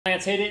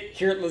Lance Haidet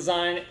here at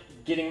Lezyne,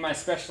 getting my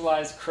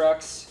specialized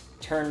crux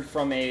turned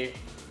from a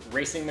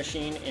racing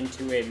machine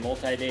into a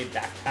multi-day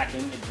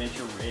backpacking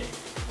adventure rig.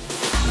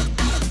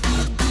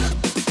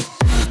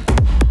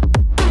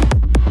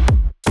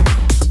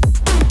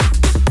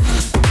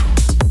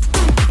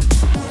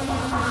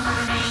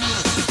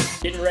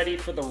 Getting ready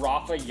for the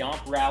Rapha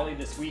Yomp rally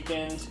this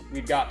weekend.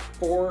 We've got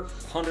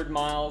 400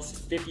 miles,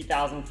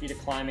 50,000 feet of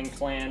climbing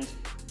planned,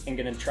 and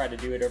gonna try to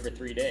do it over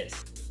 3 days.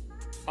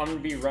 I'm gonna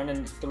be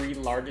running the 3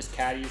 largest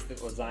caddies that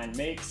Lezyne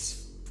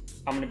makes.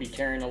 I'm gonna be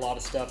carrying a lot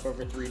of stuff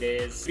over 3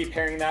 days. I'll be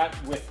pairing that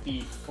with the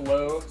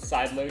Flow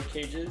side load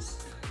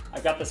cages.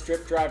 I've got the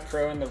Strip Drive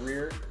Pro in the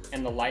rear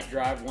and the Lite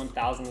Drive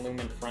 1000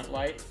 lumen front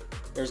light.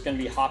 There's gonna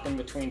be hopping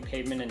between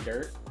pavement and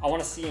dirt. I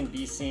wanna see and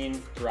be seen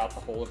throughout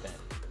the whole event.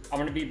 I'm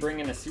gonna be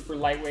bringing a super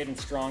lightweight and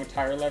strong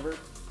tire lever,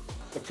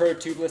 the Pro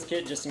Tubeless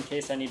Kit just in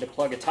case I need to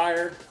plug a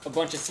tire, a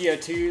bunch of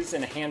CO2s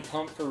and a hand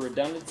pump for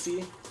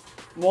redundancy,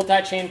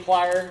 multi-chain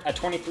plier, a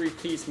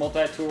 23-piece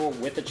multi-tool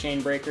with a chain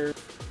breaker.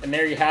 And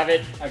there you have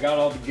it. I got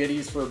all the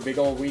goodies for a big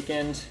old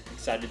weekend.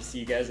 Excited to see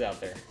you guys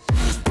out there.